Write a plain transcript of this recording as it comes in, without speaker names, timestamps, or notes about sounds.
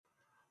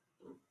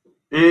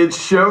It's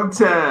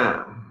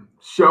showtime.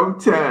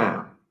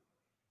 Showtime.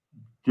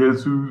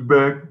 Guess who's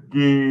back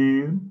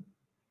again?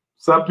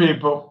 What's up,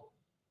 people?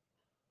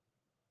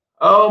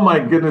 Oh my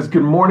goodness.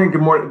 Good morning. Good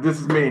morning. This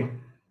is me.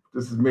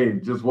 This is me.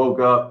 Just woke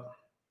up.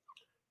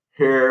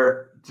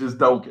 Hair just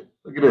don't get.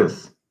 Look at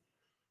this.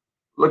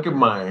 Look at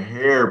my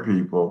hair,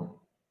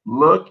 people.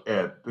 Look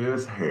at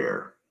this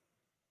hair.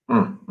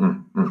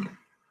 Mm.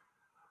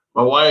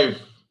 My wife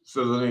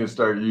says I need to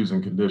start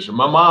using conditioner.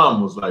 My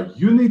mom was like,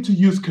 "You need to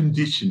use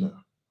conditioner.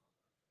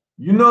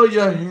 You know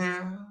your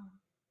hair.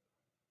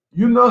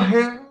 You know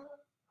hair.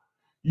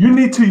 You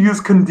need to use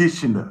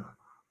conditioner."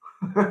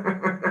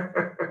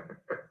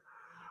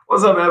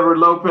 What's up, Edward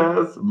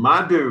Lopez?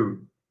 My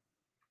dude.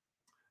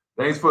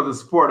 Thanks for the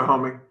support,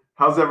 homie.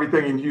 How's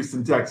everything in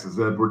Houston, Texas,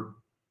 Edward?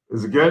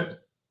 Is it good?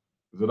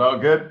 Is it all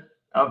good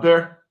out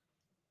there?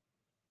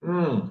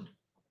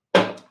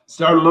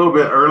 Started a little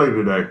bit early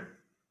today.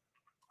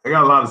 I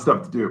got a lot of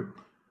stuff to do.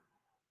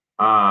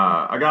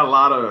 I got a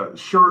lot of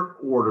shirt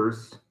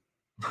orders.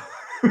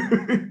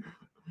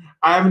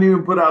 I haven't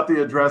even put out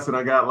the address, and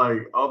I got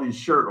like all these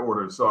shirt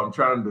orders, so I'm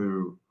trying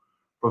to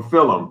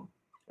fulfill them.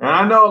 And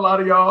I know a lot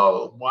of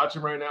y'all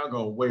watching right now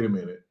going, wait a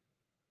minute.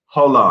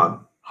 Hold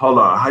on.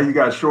 How you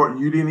got short?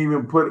 You didn't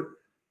even put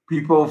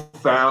people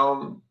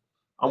found.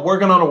 I'm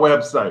working on a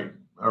website.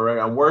 All right.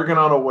 I'm working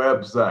on a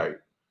website.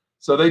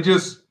 So they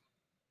just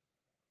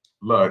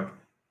look,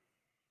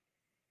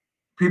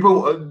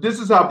 people, this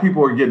is how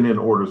people are getting in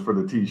orders for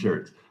the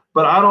t-shirts.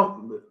 But I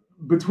don't,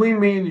 between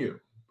me and you,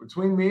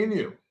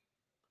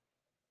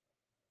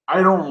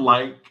 I don't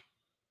like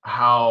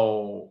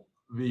how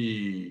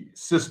the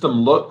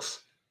system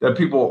looks that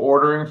people are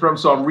ordering from.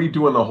 So I'm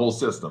redoing the whole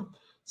system.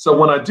 So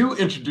when I do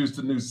introduce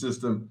the new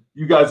system,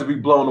 you guys will be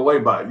blown away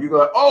by it. You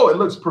go, oh, it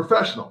looks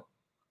professional.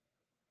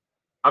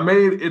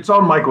 It's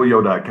on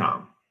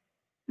michaelyo.com.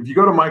 If you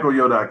go to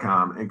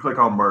michaelyo.com and click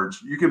on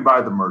merch, you can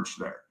buy the merch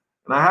there.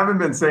 And I haven't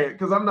been saying it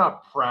because I'm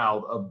not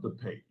proud of the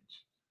page.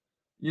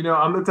 You know,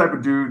 I'm the type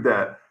of dude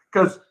that,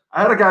 because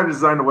I had a guy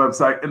design the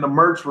website and the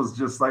merch was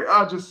just like,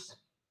 it's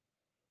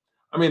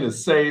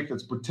safe,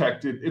 it's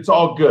protected, it's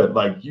all good.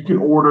 Like you can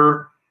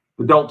order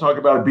the Don't Talk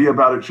About It, Be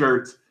About It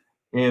shirts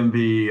and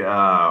the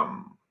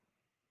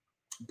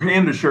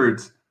Panda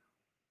shirts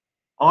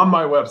on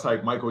my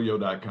website,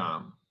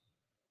 michaelyo.com,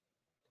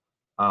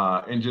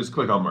 and just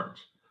click on merch.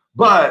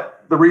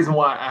 But the reason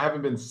why I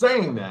haven't been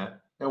saying that,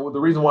 and the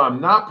reason why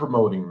I'm not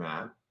promoting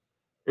that,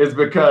 is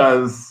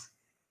because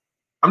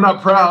I'm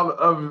not proud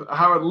of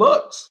how it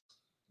looks.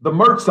 The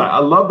merch side, I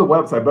love the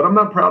website, but I'm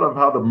not proud of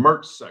how the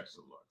merch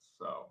section looks.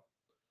 So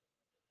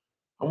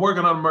I'm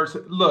working on merch.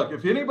 Look,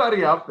 if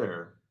anybody out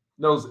there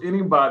knows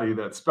anybody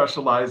that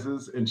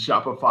specializes in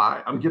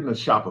Shopify, I'm getting a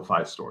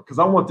Shopify store because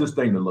I want this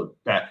thing to look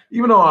bad.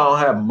 Even though I don't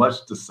have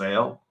much to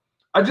sell,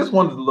 I just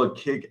wanted to look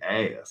kick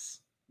ass.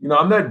 You know,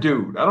 I'm that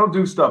dude. I don't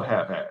do stuff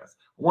half-ass.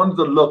 I wanted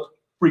to look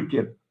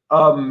freaking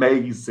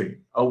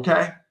amazing,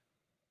 okay?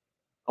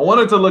 I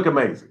wanted to look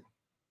amazing.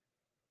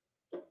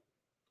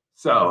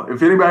 So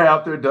if anybody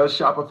out there does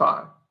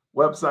Shopify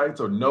websites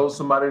or knows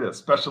somebody that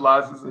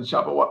specializes in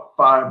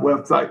Shopify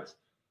websites,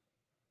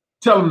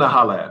 tell them to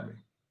holler at me.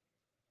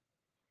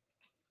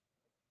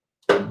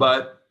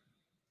 But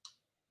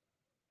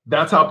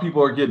that's how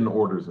people are getting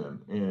orders in.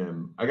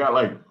 And I got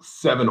like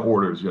 7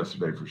 orders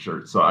yesterday for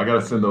shirts. So I got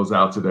to send those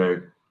out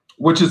today,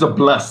 which is a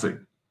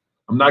blessing.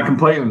 I'm not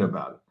complaining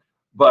about it.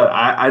 But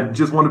I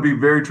just want to be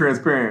very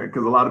transparent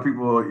because a lot of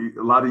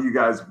you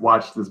guys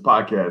watch this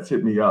podcast,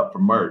 hit me up for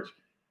merch.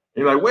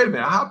 And you're like, wait a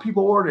minute, how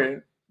people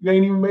ordering? You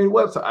ain't even made a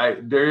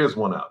website. There is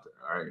one out there.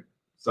 All right.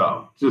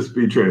 So just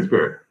be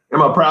transparent.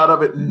 Am I proud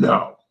of it?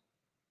 No.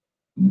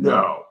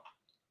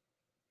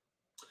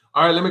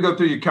 All right, let me go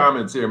through your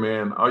comments here,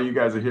 man. All you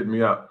guys are hitting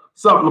me up.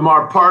 What's up,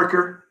 Lamar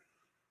Parker?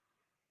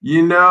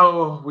 You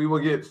know, we will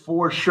get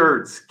 4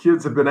 shirts.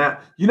 Kids have been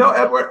at,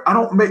 Edward,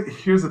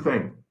 here's the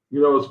thing.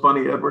 You know what's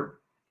funny, Edward,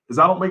 is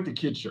I don't make the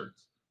kid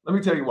shirts. Let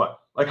me tell you what,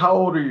 like how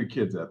old are your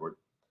kids, Edward?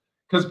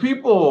 Because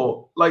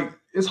people, like,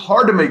 it's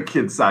hard to make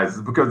kid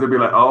sizes because they'll be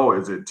like, oh,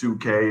 is it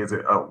 2K? Is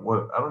it,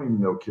 what? I don't even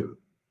know, kid.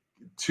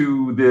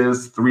 2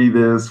 this, 3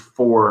 this,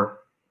 4.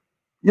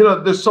 You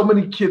know, there's so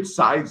many kid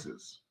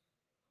sizes.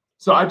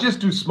 So I just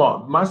do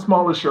small. My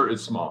smallest shirt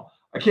is small.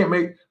 I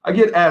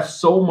get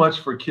asked so much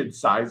for kid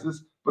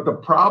sizes, but the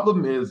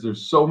problem is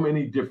there's so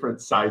many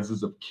different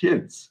sizes of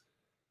kids.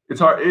 It's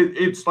hard.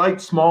 It's like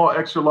small,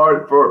 extra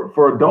large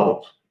for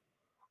adults.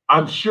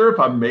 I'm sure if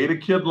I made a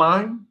kid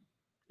line,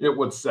 it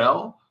would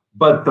sell,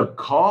 but the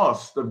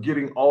cost of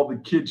getting all the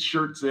kids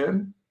shirts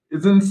in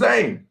is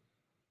insane.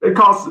 It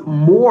costs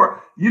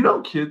more. You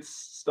know, kids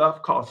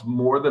stuff costs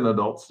more than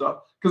adult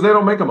stuff because they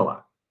don't make them a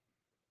lot.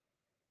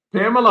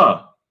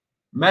 Pamela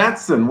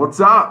Matson, what's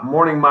up?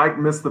 Morning, Mike.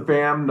 Missed the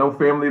fam. No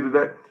family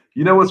today.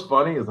 You know what's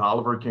funny is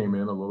Oliver came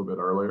in a little bit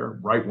earlier,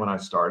 right when I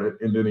started,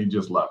 and then he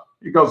just left.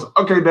 He goes,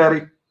 okay,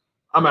 Daddy,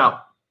 I'm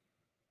out.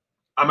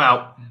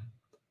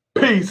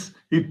 Peace.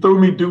 He threw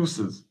me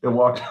deuces and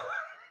walked.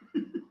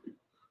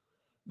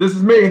 This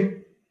is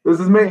me. This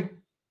is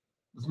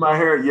my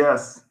hair.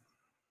 Yes.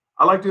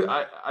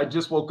 I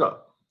just woke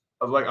up.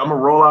 I was like, I'm gonna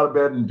roll out of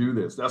bed and do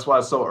this. That's why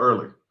it's so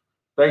early.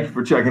 Thank you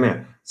for checking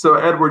in. So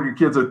Edward, your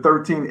kids are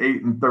 13,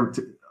 8, and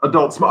 13.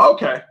 Adult small.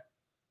 Okay.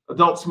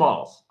 Adult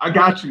smalls. I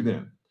got you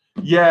then.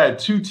 Yeah,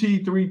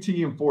 2T,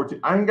 3T, and 4T.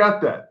 I ain't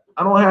got that.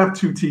 I don't have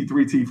 2T,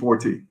 3T,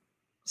 4T.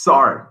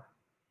 Sorry.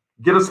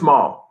 Get a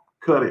small.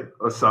 Cut it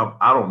or something.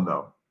 I don't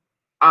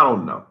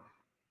know.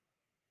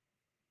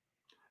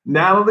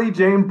 Natalie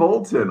Jane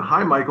Bolton.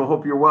 Hi, Michael.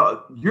 Hope you're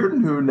well. You're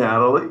new,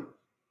 Natalie.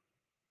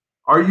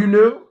 Are you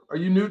new? Are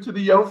you new to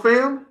the Yo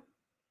fam?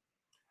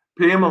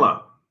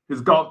 Pamela.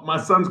 My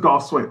son's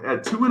golf swing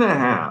at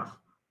 2.5.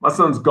 My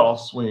son's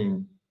golf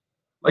swing.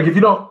 Like if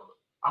you don't,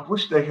 I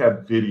wish they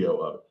had video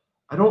of it.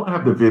 I don't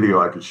have the video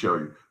I could show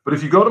you. But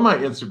if you go to my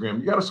Instagram,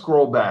 you got to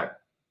scroll back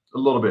a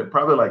little bit,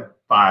 probably like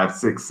 5,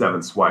 6,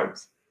 7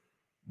 swipes.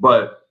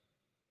 But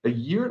a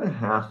year and a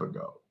half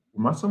ago,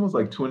 when my son was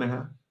like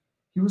 2.5,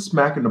 he was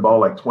smacking the ball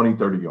like 20,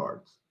 30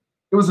 yards.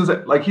 It was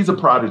like he's a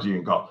prodigy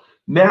in golf.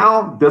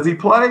 Now, does he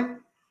play?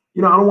 I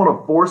don't want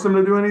to force him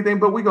to do anything,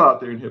 but we go out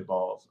there and hit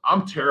balls.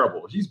 I'm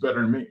terrible. He's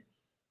better than me.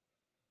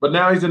 But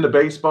now he's into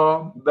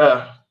baseball.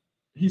 I'm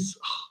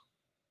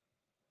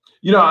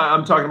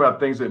talking about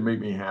things that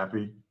make me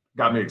happy,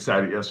 got me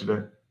excited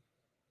yesterday.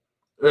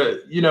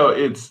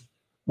 It's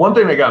one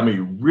thing that got me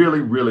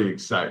really, really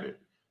excited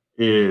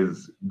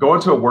is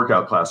going to a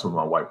workout class with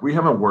my wife. We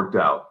haven't worked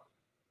out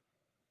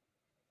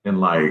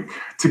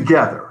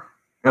together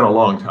in a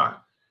long time.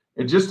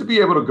 And just to be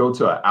able to go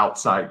to an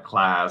outside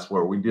class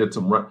where we did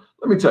some run,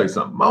 let me tell you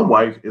something. My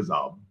wife is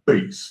a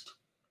beast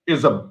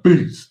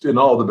in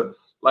all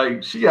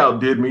she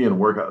outdid me in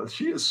workout.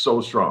 She is so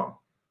strong.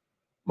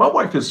 My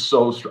wife is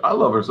so strong. I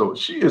love her so.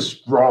 She is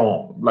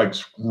strong,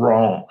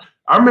 strong.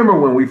 I remember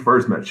when we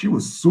first met, she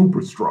was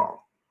super strong.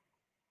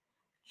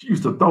 She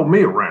used to throw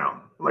me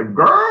around like,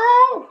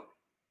 girl.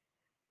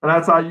 And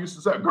that's how I used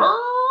to say,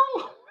 girl.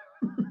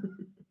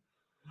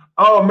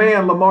 Oh,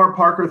 man, Lamar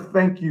Parker,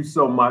 thank you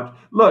so much.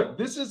 Look,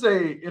 this is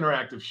an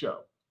interactive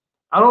show.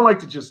 I don't like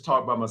to just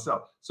talk by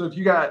myself. So if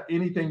you got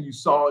anything you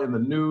saw in the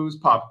news,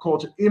 pop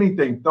culture,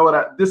 anything, throw it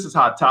at. This is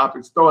Hot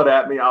Topics. Throw it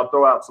at me. I'll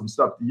throw out some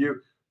stuff to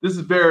you. This is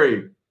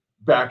very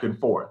back and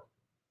forth.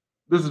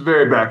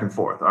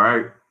 All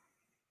right?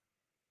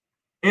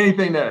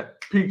 Anything that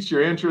piques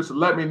your interest,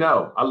 let me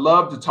know. I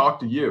love to talk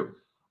to you.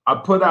 I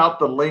put out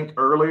the link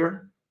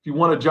earlier. If you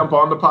want to jump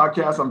on the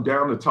podcast, I'm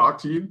down to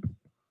talk to you.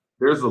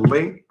 There's a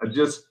link.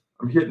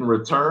 I'm hitting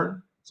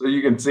return so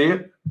you can see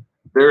it.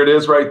 There it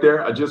is right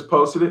there. I just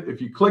posted it.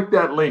 If you click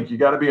that link, you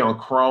got to be on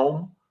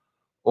Chrome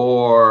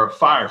or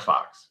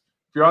Firefox.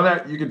 If you're on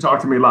that, you can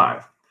talk to me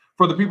live.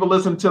 For the people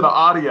listening to the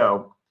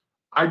audio,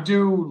 I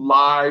do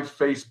live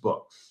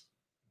Facebooks.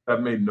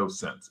 That made no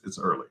sense. It's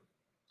early.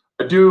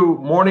 I do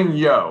Morning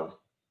Yo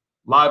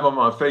live on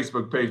my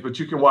Facebook page, but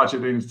you can watch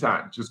it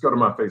anytime. Just go to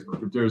my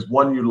Facebook. If there's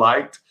one you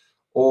liked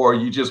or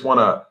you just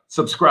want to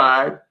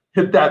subscribe,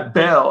 hit that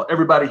bell.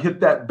 Everybody hit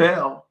that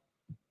bell.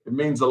 It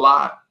means a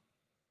lot.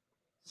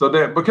 So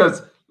then,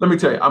 because let me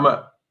tell you, I'm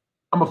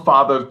a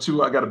father of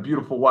 2. I got a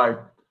beautiful wife.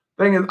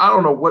 Thing is, I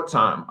don't know what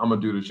time I'm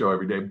gonna do the show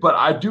every day, but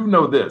I do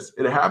know this.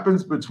 It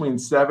happens between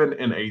 7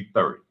 and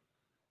 8:30.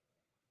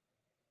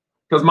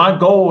 Because my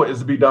goal is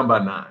to be done by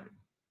 9.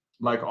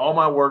 Like all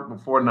my work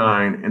before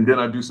 9, and then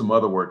I do some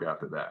other work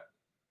after that.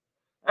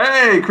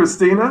 Hey,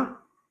 Christina.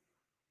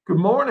 Good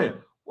morning.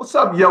 What's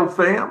up, Yo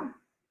fam?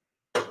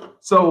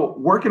 So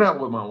working out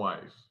with my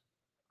wife,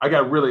 I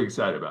got really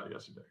excited about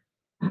yesterday.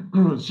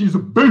 She's a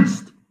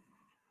beast.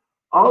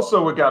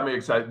 Also, what got me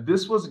excited,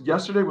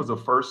 yesterday was the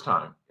first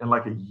time in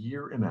like a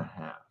year and a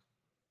half.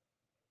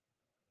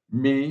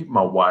 Me,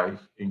 my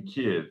wife, and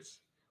kids,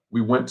 we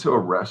went to a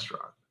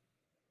restaurant,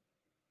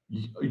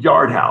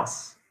 Yard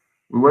House.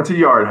 We went to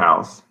Yard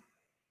House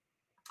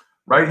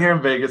right here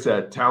in Vegas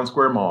at Town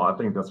Square Mall. I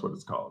think that's what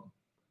it's called.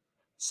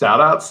 Sat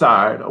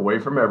outside away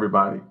from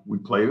everybody. We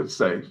played it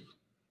safe.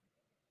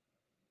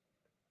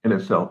 And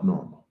it felt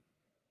normal.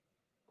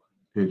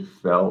 It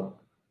felt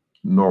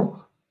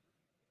normal.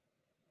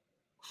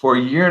 For a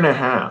year and a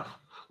half.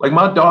 Like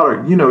my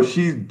daughter,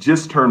 she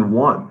just turned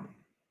 1.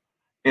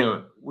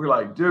 And we're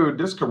like, dude,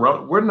 this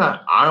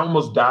corona, I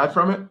almost died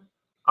from it.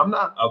 I'm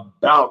not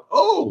about,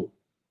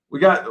 we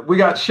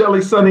got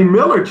Shelly Sunny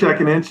Miller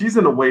checking in. She's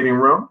in the waiting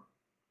room.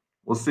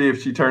 We'll see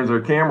if she turns her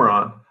camera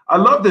on. I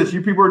love this.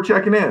 You people are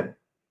checking in.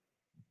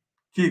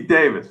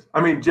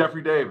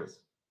 Jeffrey Davis.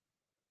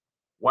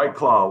 White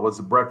Claw was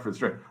the breakfast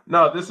drink.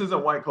 No, this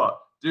isn't White Claw.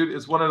 Dude,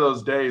 it's one of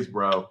those days,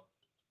 bro.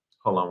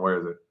 Hold on, where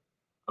is it?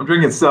 I'm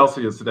drinking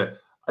Celsius today.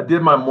 I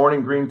did my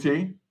morning green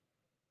tea.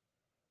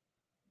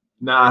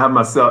 Now I have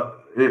myself.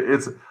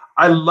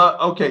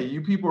 Okay,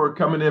 you people are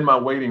coming in my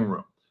waiting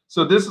room.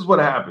 So this is what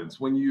happens.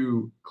 When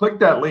you click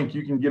that link,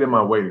 you can get in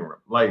my waiting room.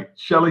 Like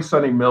Shelly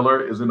Sunny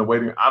Miller is in the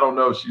waiting room. I don't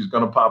know if she's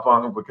going to pop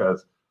on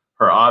because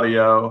her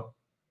audio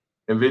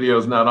and video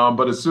is not on.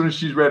 But as soon as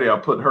she's ready, I'll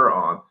put her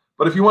on.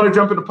 But if you want to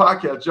jump in the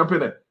podcast, jump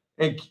in it.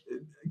 And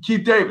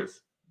Keith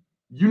Davis,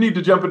 you need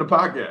to jump in the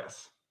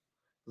podcast.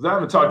 Because I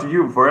haven't talked to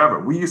you in forever.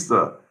 We used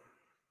to,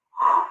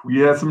 We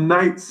had some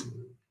nights.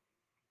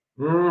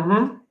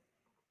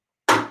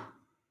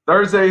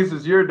 Thursdays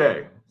is your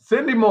day.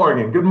 Cindy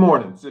Morgan. Good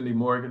morning, Cindy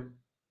Morgan.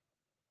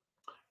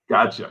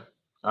 Gotcha.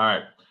 All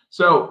right.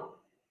 So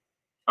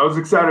I was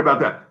excited about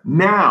that.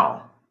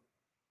 Now,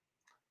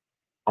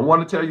 I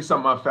want to tell you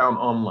something I found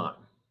online.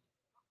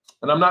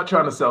 And I'm not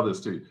trying to sell this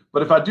to you,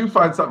 but if I do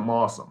find something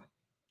awesome,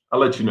 I'll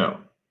let you know.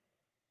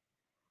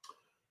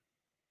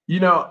 You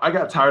know, I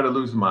got tired of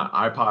losing my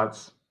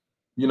iPods,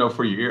 you know,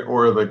 for your ear,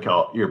 or they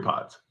call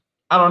earpods.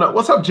 I don't know.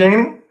 What's up,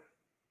 Janie?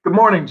 Good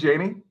morning,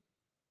 Janie.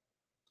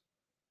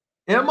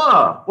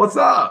 Emma, what's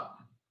up?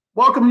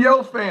 Welcome,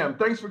 Yo fam.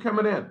 Thanks for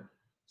coming in.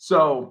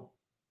 So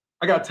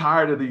I got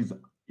tired of these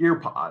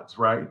earpods,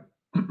 right?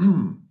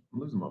 I'm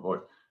losing my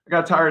voice. I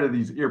got tired of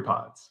these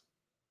earpods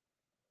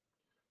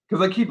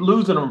because I keep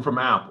losing them from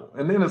Apple.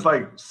 And then it's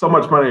like so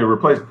much money to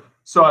replace.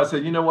 So I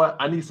said, you know what?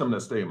 I need something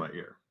to stay in my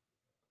ear.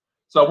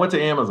 So I went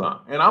to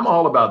Amazon, and I'm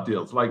all about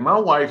deals. Like, my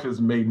wife has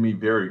made me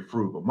very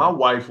frugal. My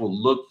wife will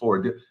look for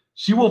a deal.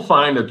 She will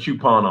find a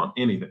coupon on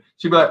anything.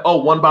 She'll be like,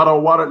 oh, 1 bottle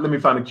of water. Let me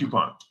find a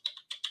coupon.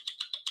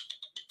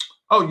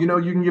 Oh, you know,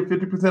 you can get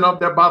 50% off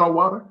that bottle of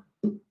water,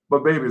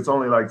 but baby, it's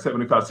only like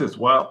 75 cents.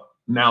 Well,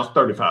 now it's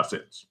 35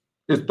 cents.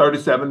 It's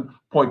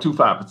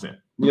 37.25%.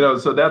 You know,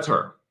 so that's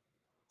her,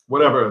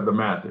 whatever the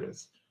math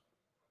is.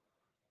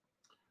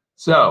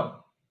 So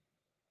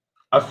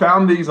I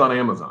found these on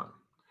Amazon.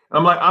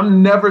 I'm like,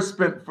 I'm never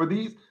spent for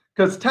these,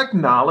 because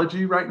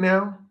technology right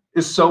now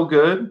is so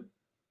good.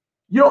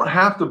 You don't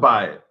have to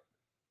buy it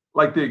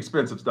like the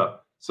expensive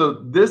stuff. So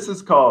this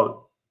is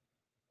called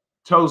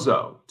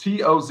Tozo,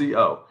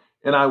 Tozo.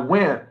 And I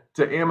went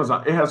to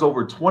Amazon. It has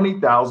over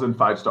 20,000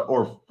 5-star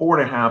or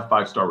 4.5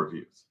 5-star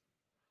reviews.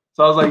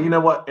 So I was like, you know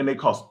what? And they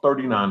cost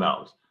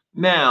 $39.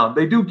 Now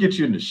they do get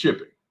you into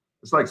shipping.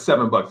 It's like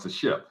 $7 to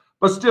ship,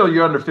 but still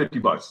you're under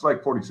 $50. It's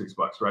like $46,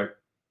 right?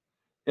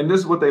 And this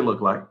is what they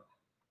look like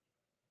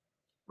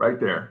right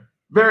there.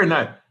 Very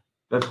nice.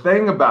 The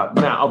thing about,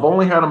 now I've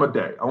only had them a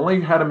day. I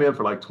only had them in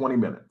for like 20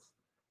 minutes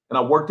and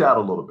I worked out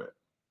a little bit.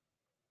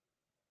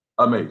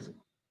 Amazing.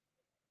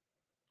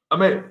 I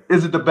mean,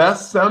 is it the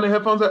best sounding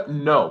headphones?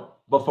 No,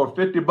 but for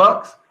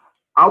 $50,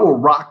 I will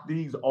rock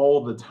these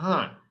all the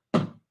time.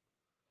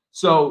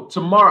 So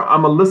tomorrow,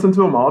 I'm gonna listen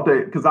to them all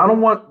day because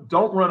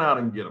don't run out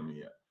and get them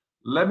yet.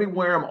 Let me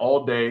wear them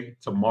all day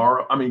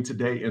tomorrow. I mean,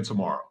 today and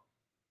tomorrow.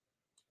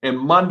 And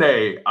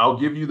Monday, I'll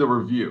give you the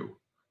review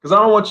because I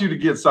don't want you to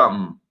get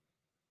something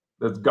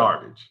that's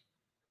garbage.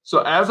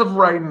 So as of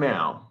right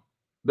now,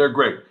 they're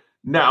great.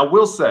 Now, I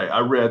will say, I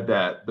read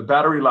that the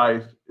battery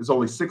life is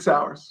only 6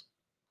 hours.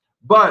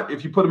 But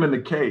if you put them in the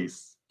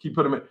case, it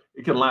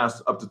can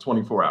last up to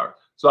 24 hours.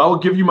 So I will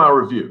give you my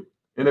review.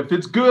 And if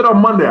it's good on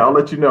Monday, I'll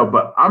let you know.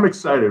 But I'm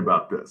excited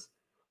about this.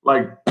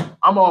 Like,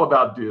 I'm all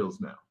about deals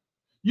now.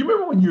 You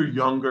remember when you're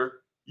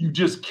younger, you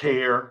just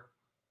care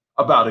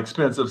about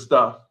expensive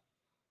stuff?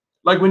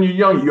 Like when you're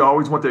young, you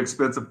always want the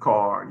expensive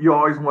car. You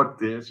always want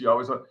this.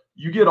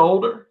 You get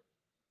older.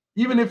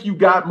 Even if you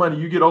got money,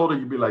 you get older,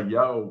 you be like,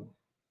 yo,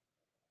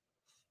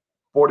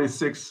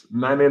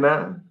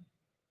 $46.99.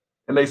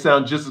 And they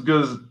sound just as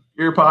good as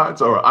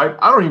earpods, or I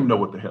don't even know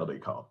what the hell they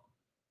call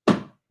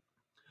them.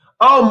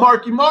 Oh,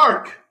 Marky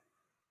Mark.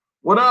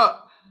 What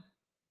up?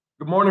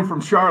 Good morning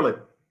from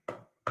Charlotte.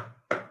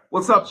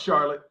 What's up,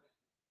 Charlotte?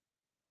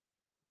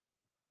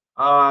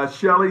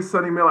 Shelly,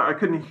 Sonny Miller, I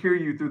couldn't hear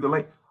you through the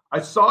link. I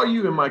saw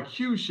you in my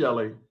queue,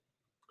 Shelly.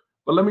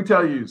 But let me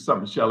tell you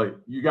something, Shelly.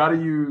 You got to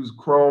use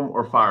Chrome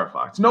or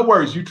Firefox. No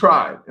worries, you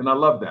tried, and I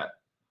love that.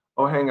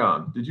 Oh, hang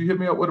on. Did you hit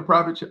me up with a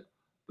private chat?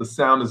 The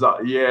sound is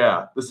on.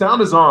 Yeah, the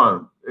sound is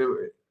on.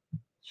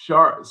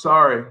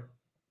 Sorry.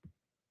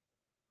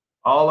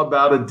 All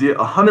about a deal.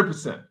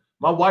 100%.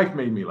 My wife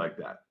made me like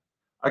that.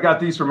 I got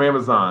these from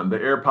Amazon. The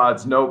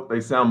AirPods, nope,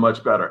 they sound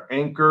much better.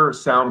 Anchor,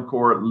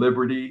 Soundcore,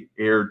 Liberty,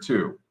 Air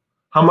 2.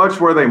 How much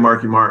were they,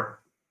 Marky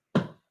Mark?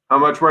 How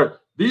much were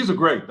these? Are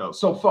great, though,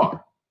 so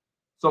far.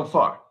 So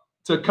far.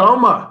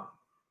 Tacoma,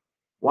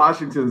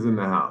 Washington's in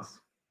the house.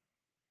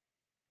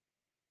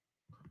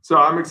 So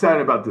I'm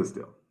excited about this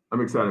deal. I'll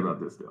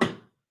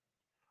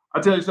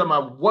tell you something I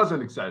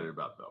wasn't excited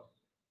about, though.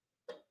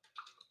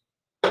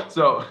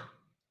 So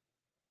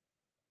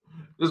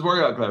this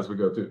workout class we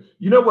go to,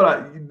 you know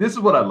what? This is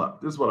what I love.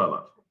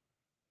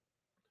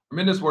 I'm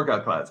in this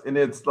workout class, and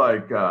it's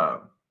like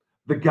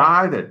the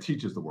guy that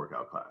teaches the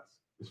workout class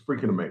is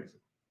freaking amazing.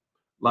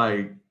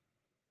 Like,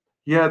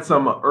 he had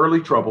some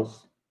early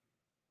troubles.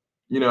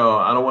 You know,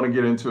 I don't want to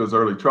get into his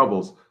early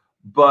troubles,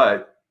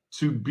 but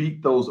to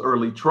beat those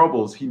early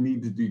troubles, he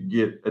needed to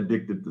get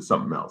addicted to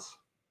something else.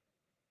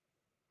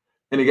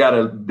 And he got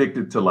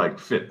addicted to like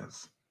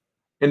fitness.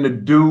 And the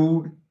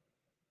dude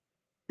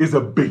is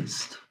a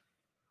beast.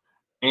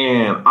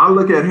 And I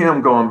look at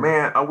him going,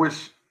 man, I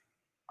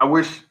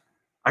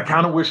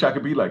kind of wish I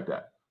could be like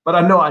that. But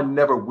I know I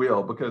never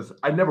will because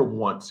I never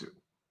want to.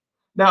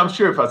 Now, I'm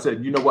sure if I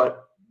said, you know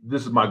what,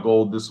 this is my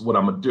goal, this is what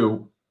I'm going to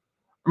do.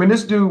 I mean,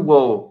 this dude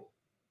will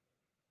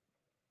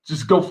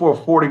just go for a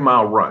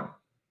 40-mile run.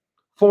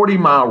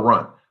 40-mile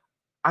run.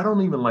 I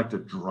don't even like to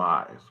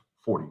drive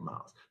 40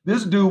 miles.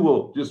 This dude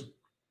will just.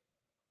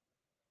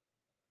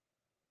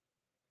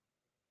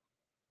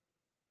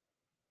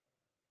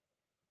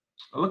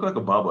 I look like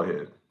a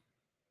bobblehead.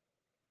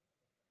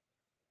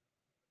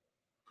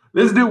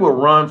 This dude will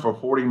run for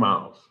 40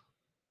 miles.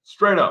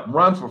 Straight up,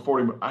 runs for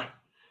 40 miles.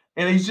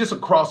 And he's just a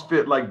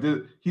CrossFit, like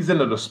he's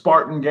into the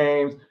Spartan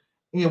games.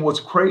 And what's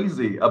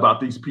crazy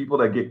about these people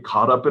that get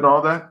caught up in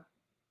all that,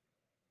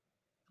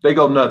 they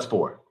go nuts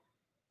for it.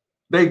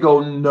 They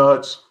go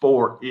nuts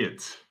for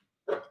it.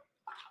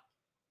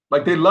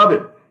 Like they love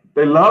it.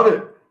 They love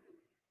it.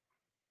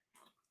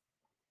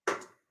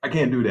 I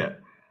can't do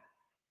that.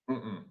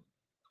 Mm-mm.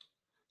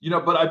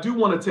 But I do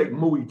want to take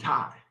Muay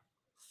Thai.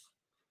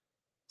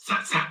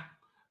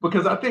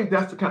 Because I think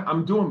that's the kind.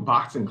 I'm doing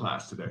boxing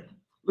class today.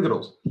 Look at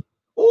those.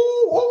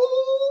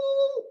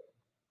 Ooh.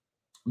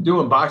 I'm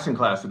doing boxing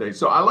class today.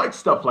 So I like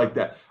stuff like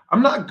that.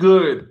 I'm not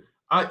good.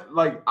 I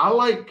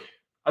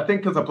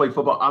think because I play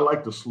football, I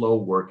like the slow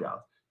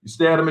workouts. You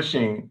stay at a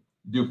machine,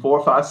 do 4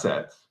 or 5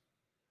 sets,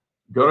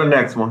 go to the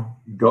next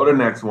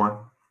one,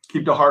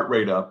 keep the heart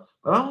rate up.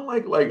 But I don't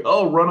like,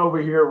 run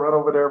over here, run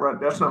over there, run.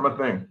 That's not my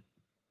thing.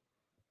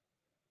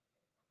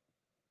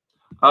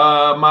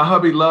 My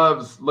hubby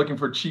loves looking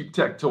for cheap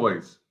tech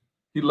toys.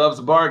 He loves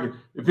a bargain.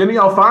 If any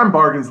of y'all find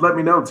bargains, let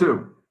me know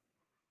too.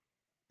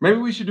 Maybe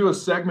we should do a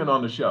segment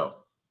on the show.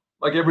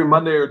 Like every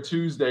Monday or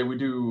Tuesday, we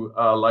do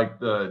like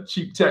the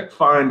cheap tech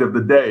find of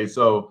the day.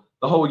 So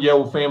the whole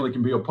Yale family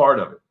can be a part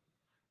of it.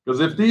 Because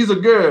if these are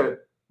good,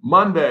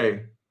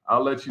 Monday,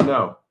 I'll let you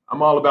know.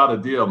 I'm all about a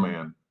deal,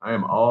 man. I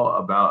am all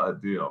about a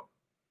deal.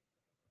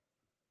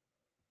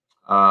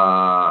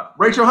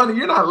 Rachel Honey,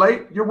 you're not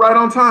late. You're right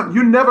on time.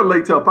 You're never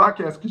late to a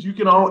podcast because you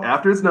can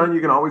after it's done,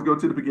 you can always go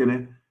to the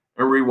beginning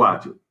and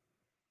rewatch it.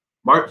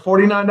 Mark,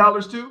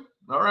 $49 too?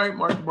 All right,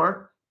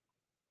 Mark.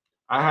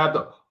 I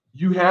have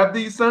you have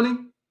these, Sonny?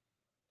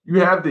 You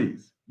have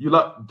these.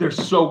 They're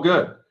so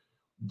good.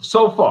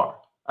 So far.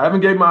 I haven't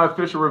gave my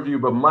official review,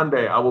 but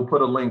Monday I will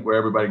put a link where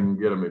everybody can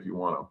get them if you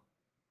want them.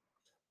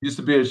 Used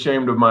to be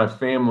ashamed of my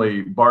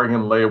family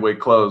bargain layaway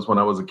clothes when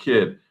I was a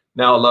kid.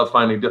 Now I love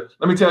finding.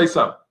 Let me tell you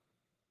something.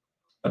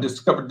 I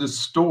discovered this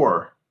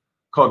store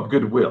called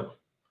Goodwill.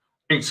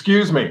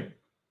 Excuse me.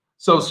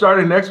 So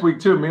starting next week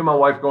too, me and my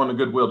wife going to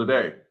Goodwill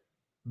today.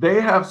 They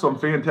have some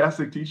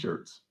fantastic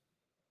t-shirts.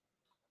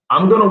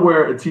 I'm going to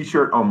wear a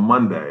t-shirt on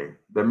Monday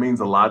that means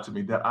a lot to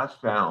me that I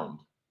found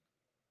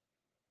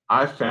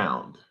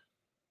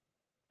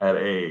at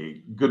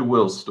a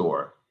Goodwill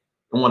store.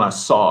 And when I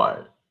saw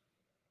it,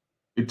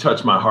 it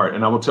touched my heart.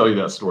 And I will tell you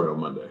that story on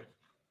Monday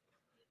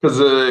because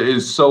it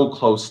is so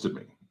close to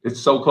me.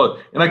 It's so close.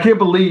 And I can't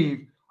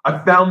believe I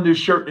found this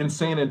shirt in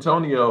San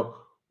Antonio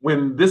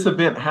when this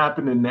event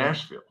happened in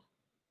Nashville.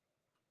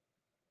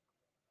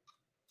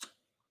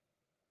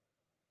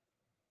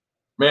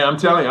 Man, I'm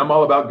telling you, I'm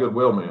all about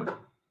Goodwill, man.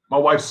 My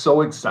wife's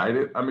so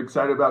excited. I'm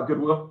excited about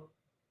Goodwill.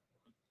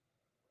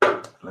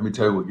 Let me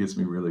tell you what gets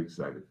me really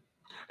excited.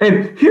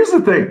 And here's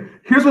the thing.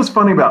 Here's what's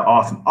funny about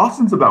Austin.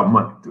 Austin's about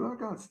money. Do I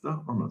got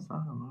stuff on the side?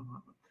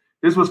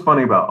 Here's what's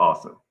funny about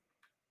Austin.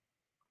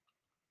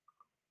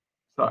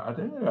 Sorry, I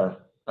think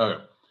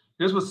okay.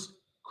 Here's what's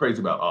crazy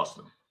about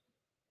Austin.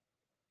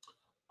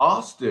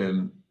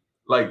 Austin,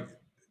 like,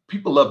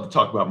 people love to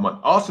talk about money.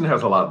 Austin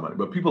has a lot of money,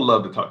 but people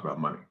love to talk about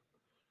money.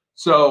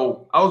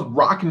 So I was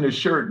rocking this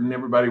shirt and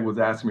everybody was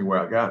asking me where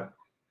I got it.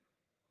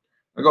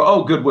 I go,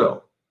 oh,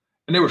 Goodwill.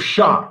 And they were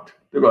shocked.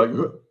 They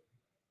were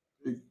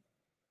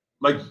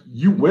like,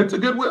 you went to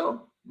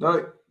Goodwill? They're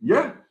like,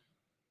 yeah.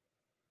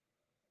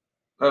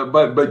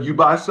 But you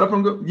buy stuff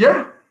from Goodwill?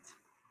 Yeah.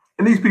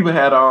 And these people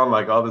had on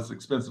like all this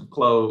expensive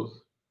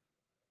clothes.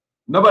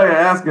 Nobody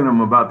asking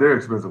them about their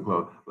expensive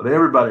clothes, but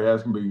everybody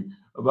asking me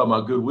about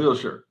my Goodwill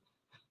shirt.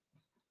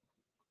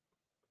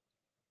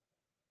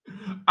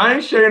 I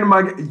ain't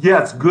sharing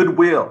yes,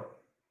 Goodwill.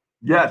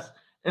 Yes.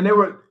 And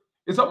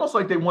it's almost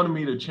like they wanted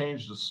me to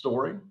change the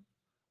story.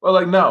 Well,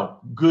 like, no,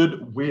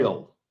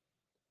 Goodwill.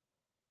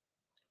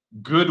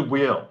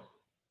 Goodwill.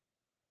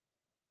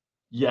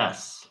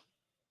 Yes.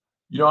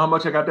 You know how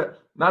much I got that?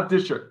 Not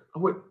this shirt.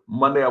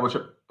 Monday I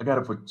got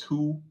it for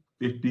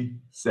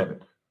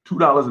 $2.57.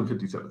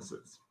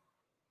 $2.57.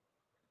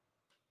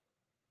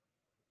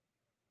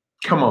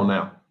 Come on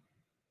now.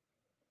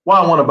 Why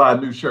I want to buy a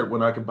new shirt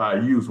when I can buy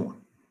a used one?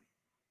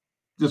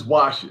 Just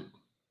wash it.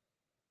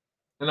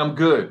 And I'm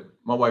good.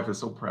 My wife is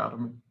so proud of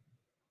me.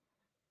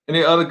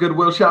 Any other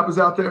Goodwill shoppers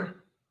out there?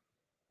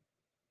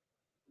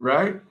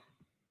 Right?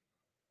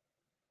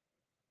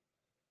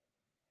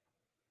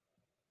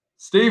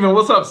 Steven,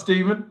 what's up,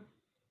 Steven?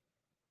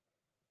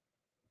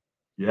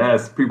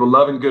 Yes, people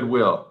loving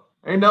Goodwill.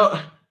 Ain't no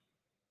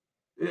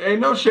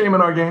shame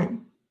in our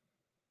game.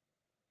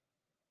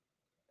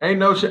 Ain't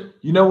no shame.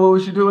 You know what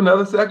we should do?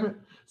 Another segment?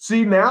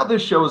 See, now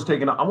this show is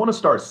taking off. I want to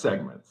start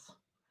segments.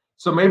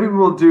 So maybe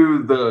we'll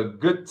do the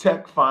good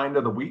tech find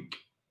of the week,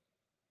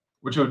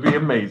 which would be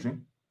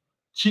amazing.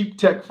 Cheap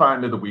tech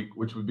find of the week,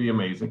 which would be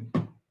amazing.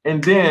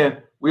 And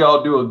then we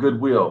all do a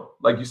Goodwill.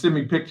 Like you send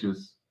me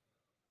pictures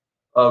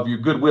of your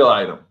Goodwill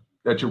item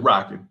that you're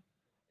rocking.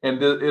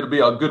 And it'll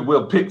be our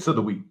Goodwill picks of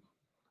the week.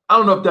 I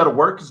don't know if that'll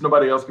work because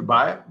nobody else could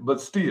buy it,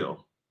 but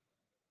still.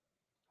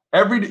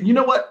 You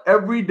know what?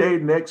 Every day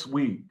next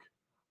week,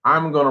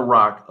 I'm going to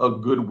rock a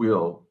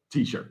Goodwill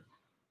t-shirt.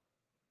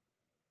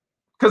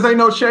 Because ain't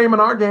no shame in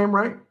our game,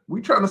 right?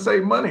 We trying to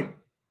save money.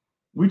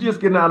 We just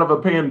getting out of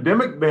a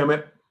pandemic, damn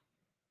it.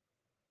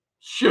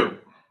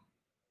 Shoot.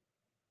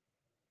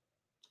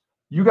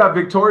 You got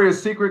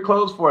Victoria's Secret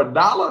clothes for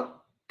 $1?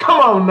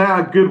 Come on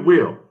now,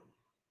 Goodwill.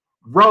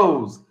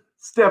 Rose,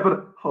 step it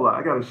up. Hold on,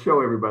 I got to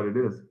show everybody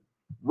this.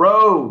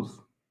 Rose.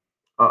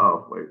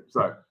 Wait,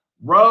 sorry.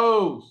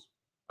 Rose.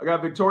 I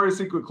got Victoria's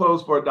Secret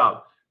clothes for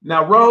 $1.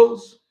 Now,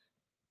 Rose,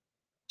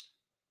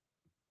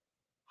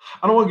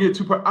 I don't want to get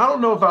too. I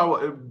don't know if I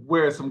would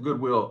wear some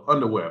Goodwill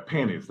underwear,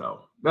 panties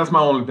though. That's my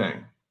only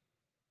thing.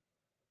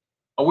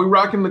 Are we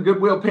rocking the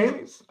Goodwill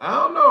panties? I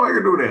don't know if I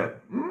can do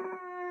that.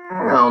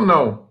 I don't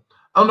know.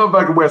 I don't know if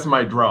I could wear some of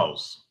my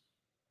drawers.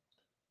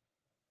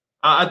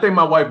 I think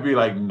my wife would be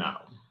like, no.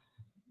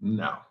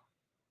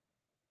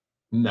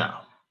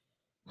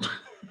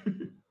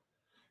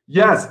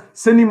 Yes,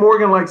 Cindy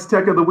Morgan likes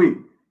Tech of the Week.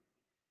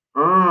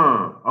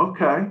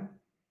 Okay.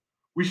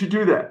 We should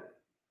do that.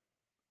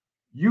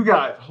 You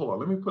guys, hold on,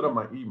 let me put up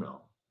my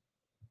email.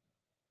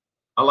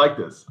 I like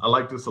this. I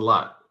like this a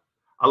lot.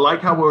 I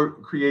like how we're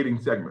creating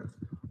segments.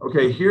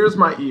 Okay, here's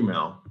my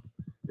email.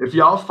 If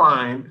y'all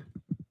find,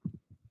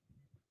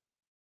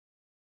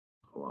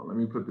 hold on, let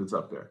me put this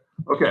up there.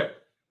 Okay,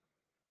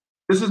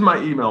 this is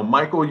my email,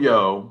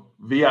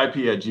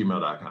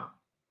 michaelyo.vip@gmail.com.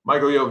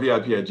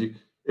 michaelyo.vip@gmail.com.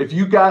 If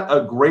you got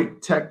a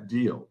great tech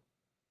deal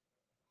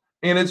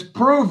and it's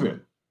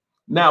proven,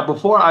 now,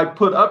 before I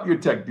put up your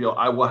tech deal,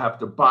 I will have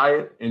to buy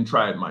it and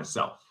try it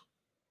myself.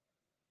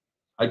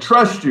 I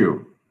trust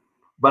you,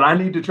 but I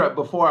need to try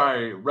before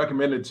I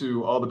recommend it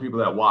to all the people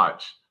that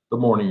watch The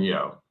Morning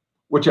Yo,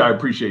 which I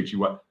appreciate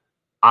you.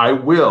 I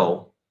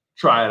will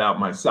try it out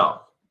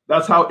myself.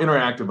 That's how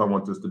interactive I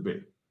want this to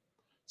be.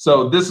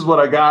 So this is what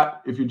I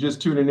got. If you're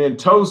just tuning in,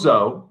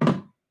 Tozo,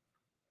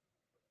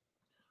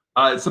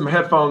 some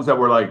headphones that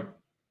were like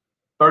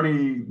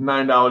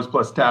 $39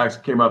 plus tax,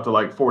 came out to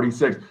like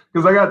 $46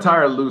 because I got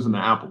tired of losing the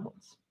Apple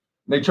ones.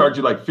 They charge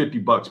you like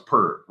 $50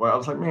 per. Well, I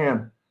was like,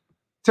 man,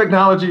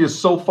 technology is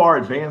so far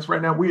advanced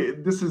right now.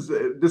 This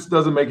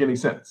doesn't make any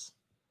sense.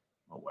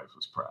 My wife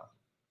was proud.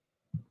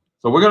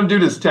 So we're gonna do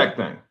this tech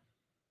thing.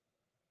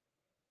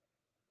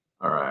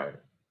 All right.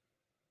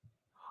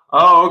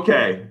 Oh,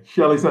 okay.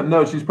 Shelly said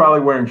no. She's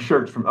probably wearing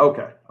shirts from.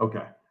 Okay. I'm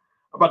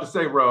about to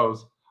say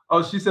Rose.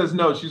 Oh, she says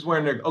no. She's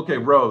wearing their. Okay,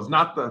 Rose,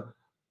 not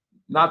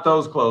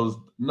those clothes,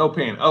 no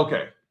pants.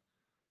 Okay.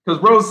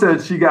 Because Rose said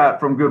she got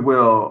from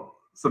Goodwill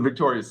some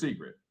Victoria's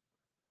Secret.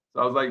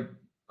 So I was like,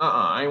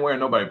 I ain't wearing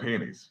nobody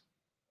panties.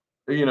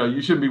 You know,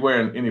 you shouldn't be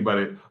wearing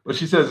anybody. But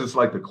she says it's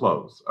like the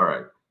clothes. All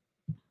right.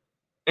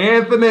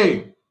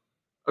 Anthony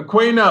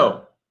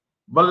Aquino,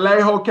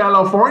 Vallejo,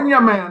 California,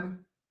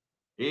 man.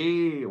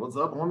 Hey, what's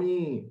up,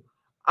 homie?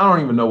 I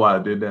don't even know why I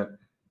did that.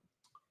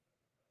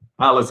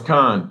 Alice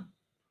Khan.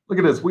 Look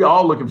at this. We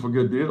all looking for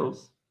good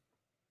deals.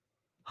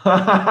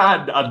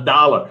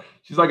 $1.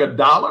 She's like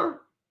 $1?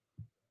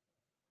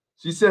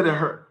 She said that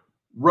her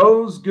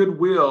Rose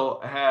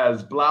Goodwill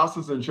has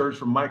blouses and shirts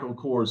from Michael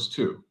Kors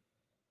too.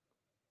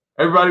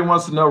 Everybody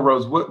wants to know,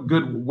 Rose,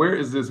 where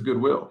is this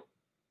Goodwill?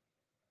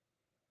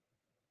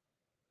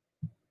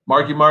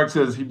 Marky Mark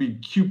says he'd be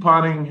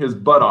couponing his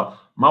butt off.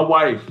 My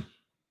wife,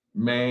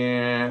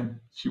 man,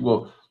 she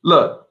will.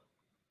 Look,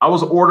 I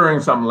was ordering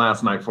something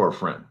last night for a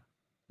friend.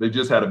 They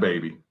just had a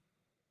baby.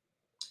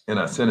 And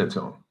I sent it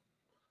to him.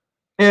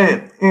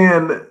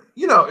 And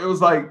you know, it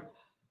was like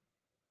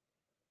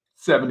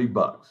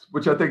 $70,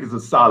 which I think is a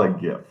solid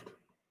gift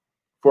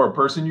for a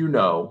person you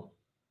know.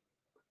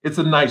 It's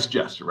a nice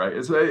gesture, right?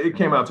 It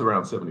came out to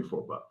around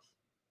 $74.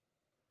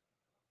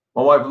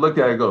 My wife looked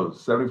at it and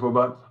goes,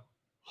 $74?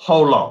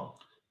 Hold on.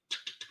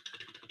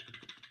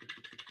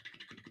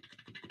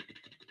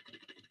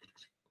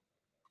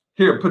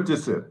 Here, put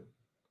this in.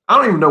 I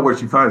don't even know where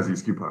she finds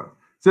these coupons.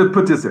 Said,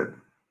 put this in.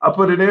 I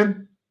put it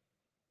in,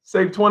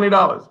 saved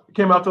 $20. It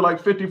came out to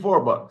like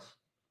 $54.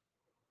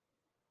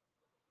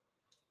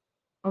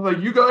 I was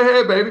like, you go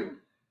ahead, baby.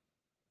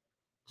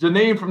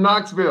 Janine from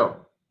Knoxville.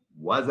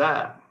 What's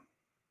that?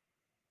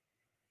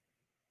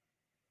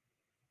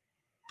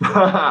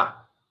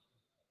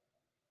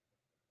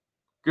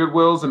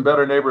 Goodwills and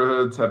better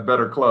neighborhoods have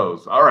better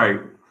clothes. All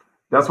right.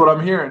 That's what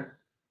I'm hearing.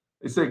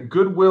 They say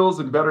Goodwills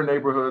and better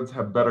neighborhoods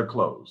have better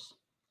clothes.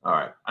 All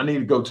right. I need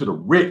to go to the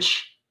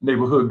rich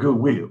neighborhood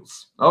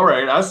Goodwills. All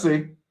right. I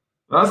see.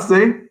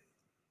 Look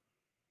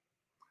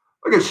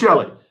at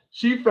Shelly.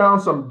 She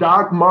found some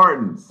Doc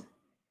Martens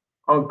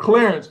on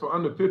clearance for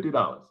under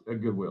 $50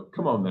 at Goodwill.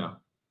 Come on now.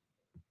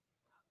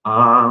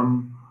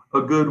 I'm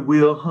a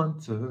Goodwill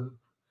hunter.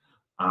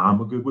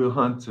 I'm a Goodwill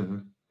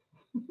hunter.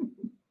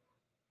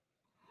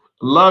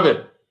 Love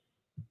it.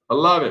 I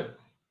love it.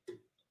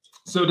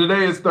 So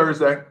today is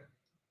Thursday.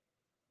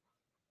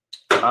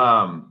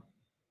 Or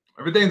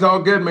Everything's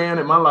all good, man,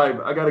 in my life.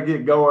 I got to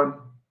get going.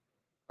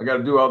 I got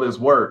to do all this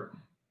work.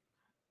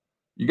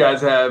 You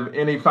guys have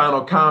any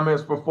final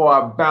comments before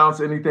I bounce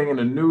anything in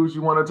the news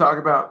you want to talk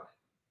about?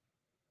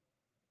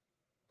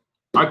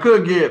 I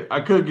could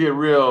get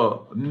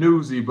real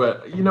newsy,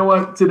 but you know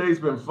what? Today's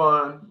been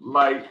fun,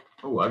 light.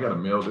 Oh, I gotta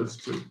mail this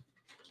too.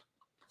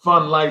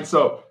 Fun, light.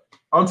 So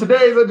on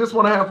today's, I just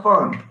want to have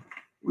fun.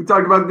 We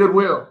talked about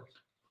goodwill.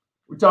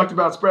 We talked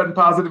about spreading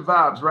positive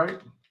vibes,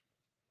 right?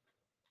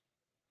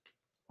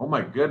 Oh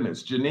my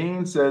goodness.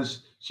 Janine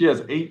says she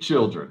has 8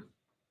 children.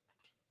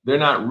 They're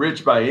not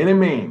rich by any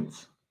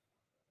means,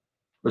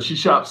 but she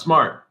shops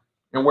smart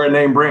and wear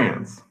name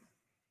brands.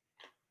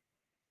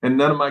 And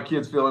none of my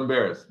kids feel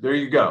embarrassed. There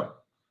you go.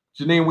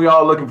 Janine, we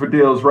all looking for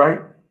deals,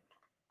 right?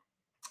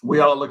 We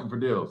all looking for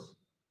deals.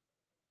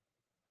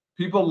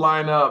 People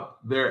line up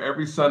there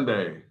every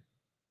Sunday.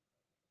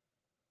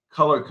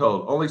 Color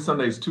code. Only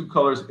Sundays, 2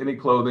 colors, any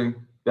clothing.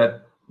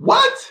 That,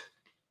 what?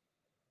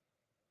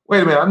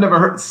 Wait a minute, I've never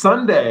heard.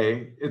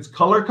 Sunday, it's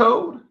color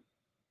code?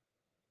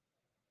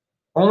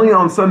 Only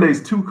on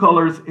Sundays, 2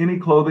 colors, any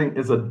clothing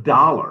is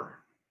 $1.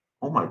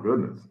 Oh my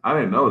goodness, I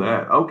didn't know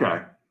that.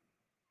 Okay.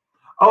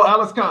 Oh,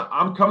 Alice Khan,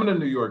 I'm coming to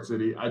New York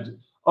City.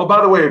 Oh,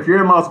 by the way, if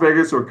you're in Las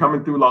Vegas or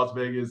coming through Las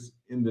Vegas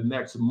in the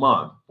next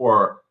month,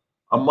 for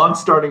a month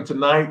starting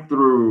tonight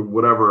through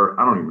whatever,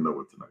 I don't even know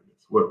what tonight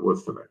is.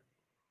 What's today?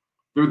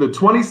 Through the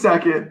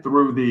 22nd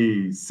through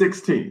the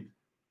 16th,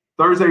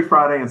 Thursday,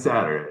 Friday, and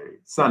Saturday,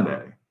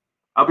 Sunday,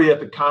 I'll be at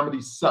the Comedy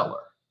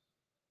Cellar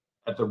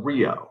at the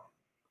Rio.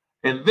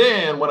 And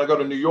then when I go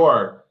to New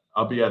York,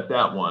 I'll be at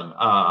that one.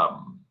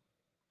 I'll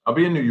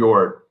be in New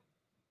York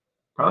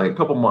probably a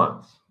couple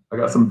months. I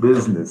got some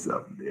business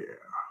up there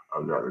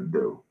I gotta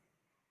do.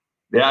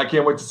 Yeah, I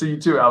can't wait to see you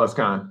too, Alice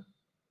Khan.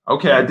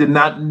 Okay, I did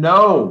not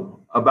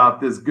know about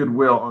this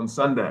Goodwill on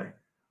Sunday,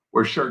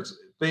 where shirts,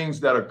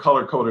 things that are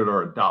color-coded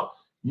are $1.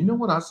 You know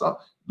what I saw?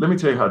 Let me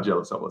tell you how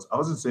jealous I was. I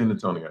was in San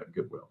Antonio at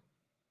Goodwill.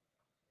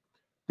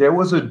 There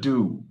was a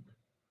dude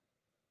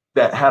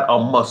that had a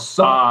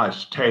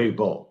massage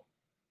table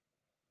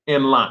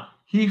in line.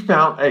 He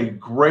found a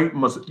great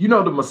massage. You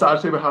know the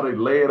massage table, how they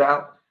lay it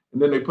out,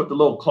 and then they put the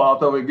little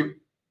cloth over it.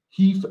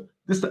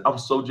 I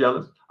was so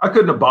jealous. I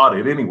couldn't have bought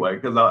it anyway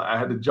because I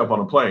had to jump on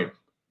a plane.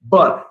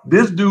 But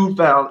this dude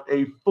found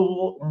a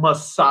full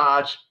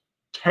massage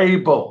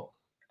table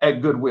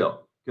at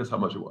Goodwill. Guess how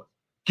much it was?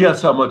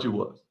 Guess how much it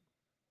was?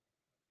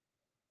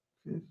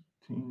 $15.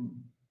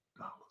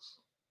 I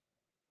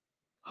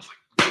was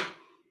like,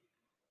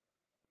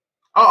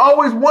 I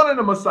always wanted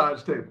a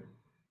massage table.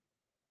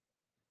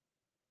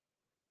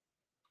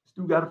 This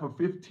dude got it for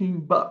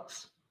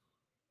 $15.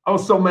 I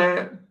was so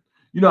mad.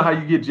 You know how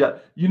you get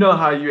jealous. You know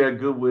how you're at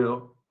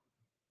Goodwill.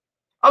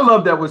 I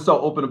love that we're so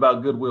open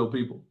about Goodwill,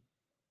 people.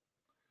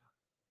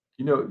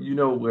 You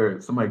know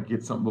where somebody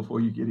gets something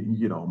before you get it, and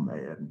you get all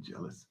mad and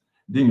jealous.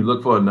 Then you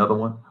look for another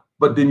one,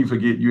 but then you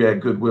forget you're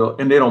at Goodwill,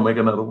 and they don't make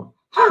another one.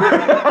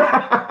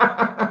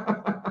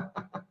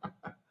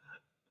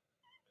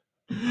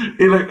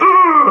 You're like,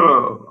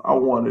 oh, I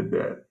wanted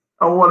that.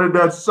 I wanted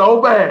that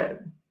so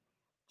bad.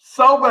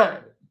 So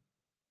bad.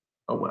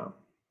 Oh, well.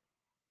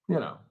 You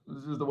know,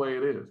 this is the way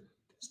it is.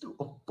 Let's do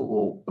a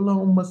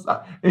full-blown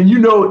massage. And you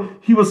know,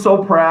 he was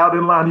so proud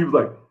in line. He was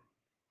like,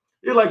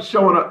 you're like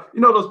showing up.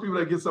 You know those people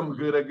that get something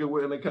good at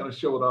Goodwill and they kind of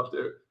show it off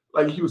there?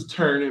 Like he was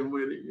turning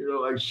with it, you know,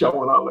 like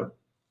showing off. Like,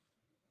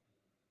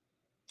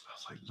 I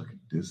was like, look at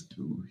this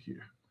dude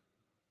here.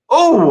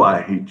 Oh,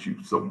 I hate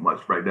you so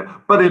much right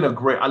now. But in a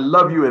great, I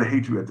love you and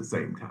hate you at the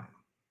same time.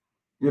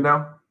 You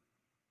know?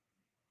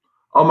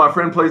 Oh, my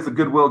friend plays the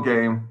Goodwill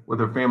game with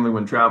her family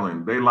when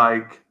traveling. They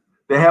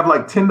have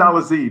like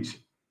 $10 each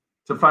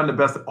to find the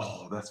best.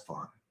 Oh, that's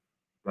fun.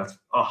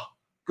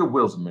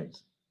 Goodwill's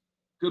amazing.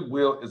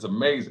 Goodwill is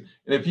amazing.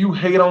 And if you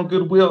hate on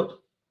Goodwill,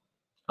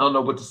 I don't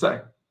know what to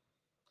say.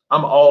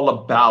 I'm all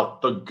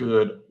about the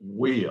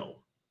Goodwill.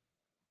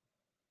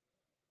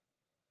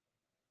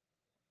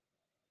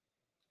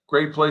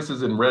 Great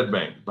places in Red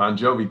Bank, Bon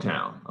Jovi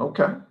Town.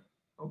 Okay.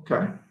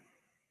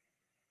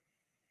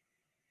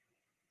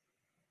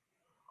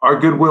 Our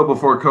Goodwill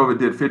before COVID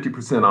did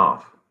 50%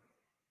 off.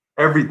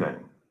 Everything.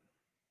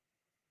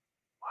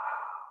 Wow.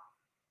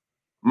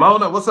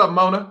 Mona, what's up,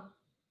 Mona?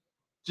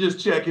 Just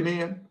checking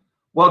in.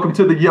 Welcome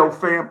to the Yo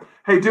fam.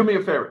 Hey, do me a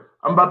favor.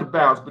 I'm about to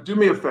bounce, but do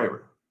me a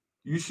favor.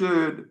 You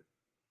should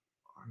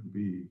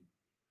be.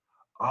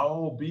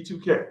 Oh,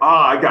 B2K.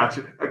 I got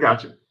you.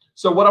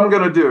 So what I'm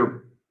going to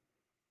do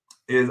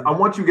is I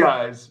want you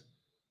guys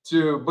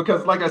to,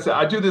 because like I said,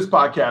 I do this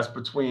podcast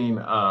between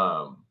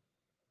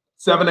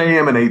 7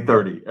 a.m. and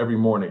 8:30 every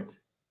morning.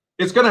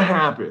 It's going to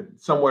happen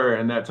somewhere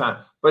in that time,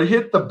 but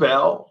hit the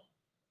bell.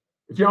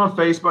 If you're on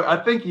Facebook,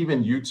 I think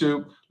even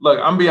YouTube. Look,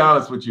 I'm be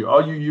honest with you.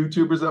 All you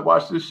YouTubers that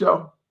watch this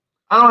show,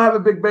 I don't have a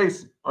big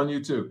base on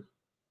YouTube.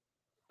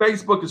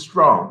 Facebook is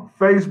strong.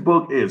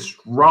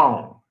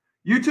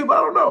 YouTube, I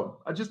don't know.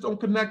 I just don't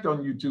connect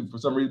on YouTube for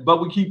some reason,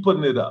 but we keep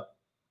putting it up.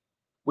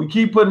 We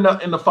keep putting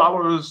up and the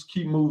followers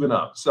keep moving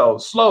up. So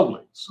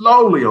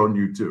slowly on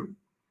YouTube,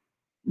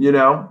 you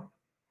know,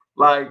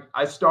 Like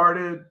I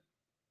started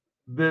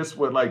this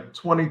with like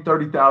 20,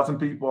 30,000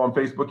 people on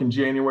Facebook in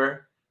January.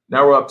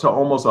 Now we're up to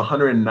almost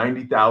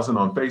 190,000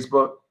 on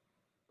Facebook.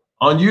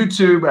 On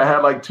YouTube, I had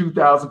like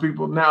 2,000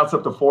 people. Now it's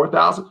up to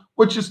 4,000,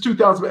 which is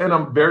 2,000, and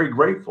I'm very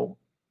grateful.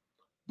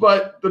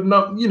 But I don't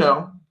know,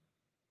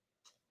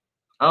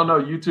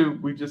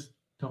 YouTube, we just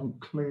don't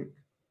click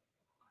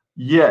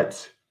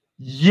yet,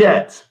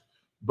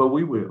 but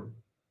we will.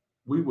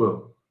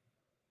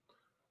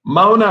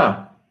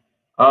 Mona,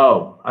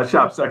 oh, I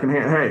shop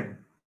secondhand. Hey,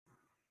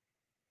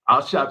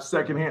 I'll shop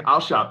secondhand.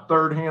 I'll shop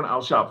third hand.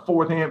 I'll shop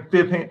fourth hand,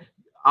 fifth hand.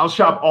 I'll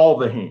shop all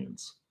the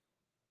hands.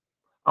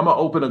 I'm gonna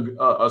open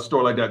a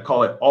store like that.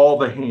 Call it All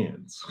the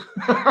Hands,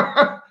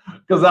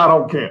 because I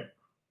don't care.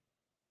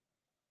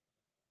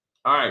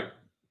 All right,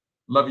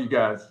 love you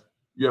guys.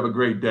 You have a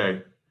great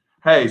day.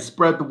 Hey,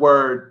 spread the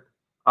word.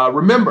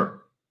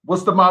 Remember,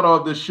 what's the motto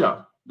of this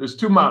show? There's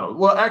two mottos.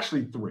 Well,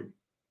 actually three.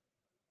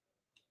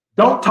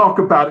 Don't talk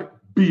about it.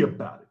 Be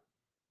about it.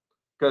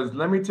 Because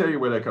let me tell you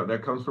where that comes.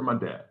 That comes from my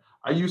dad.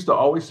 I used to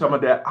always tell my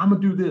dad, I'm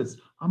going to do this.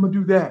 I'm going to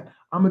do that.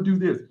 I'm going to do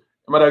this. And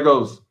my dad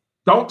goes,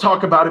 don't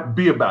talk about it.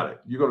 Be about it.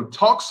 You're going to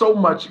talk so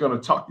much, you're going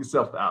to talk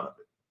yourself out of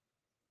it.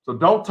 So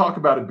don't talk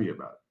about it. Be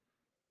about it.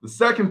 The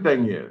second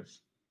thing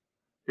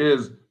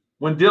is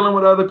when dealing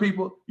with other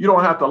people, you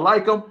don't have to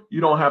like them. You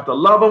don't have to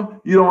love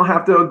them. You don't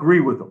have to agree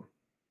with them.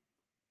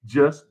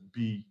 Just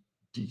be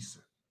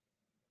decent.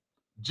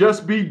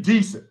 Just be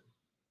decent.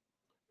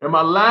 And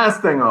my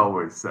last thing I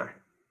always say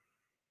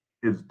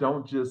is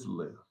don't just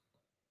live.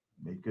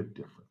 Make a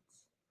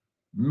difference.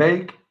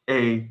 Make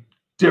a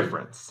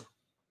difference.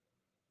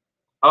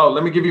 Oh,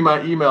 let me give you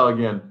my email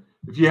again.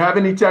 If you have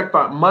any tech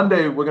find,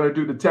 Monday, we're going to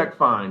do the tech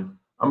find.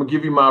 I'm going to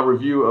give you my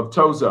review of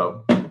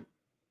Tozo.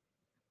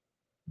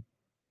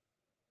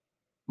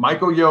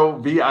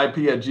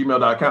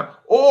 michaelyovip@gmail.com.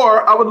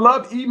 Or I would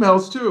love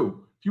emails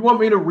too. If you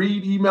want me to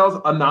read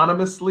emails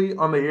anonymously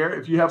on the air,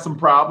 if you have some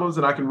problems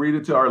and I can read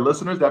it to our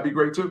listeners, that'd be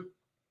great too.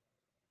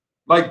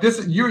 Like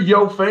this, you're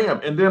Yo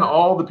Fam, and then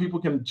all the people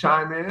can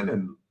chime in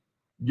and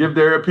give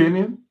their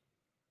opinion.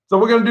 So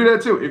we're going to do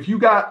that too. If you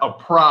got a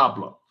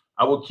problem,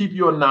 I will keep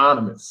you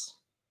anonymous.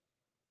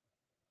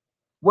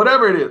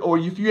 Whatever it is, or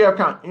if you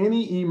have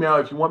any email,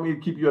 if you want me to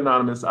keep you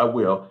anonymous, I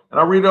will, and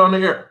I'll read it on the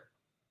air.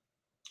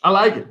 I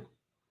like it.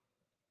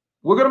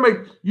 We're going to make,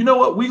 you know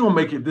what? We're going to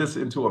make this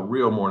into a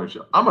real morning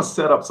show. I'm going to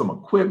set up some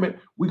equipment.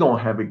 We're going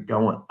to have it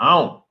going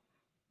on.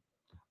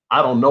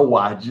 I don't know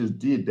why I just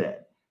did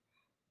that.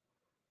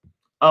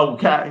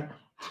 Okay.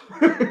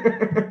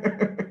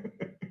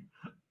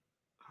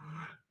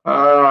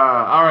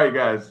 All right,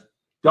 guys.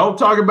 Don't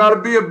talk about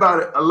it. Be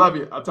about it. I love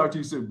you. I'll talk to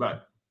you soon. Bye.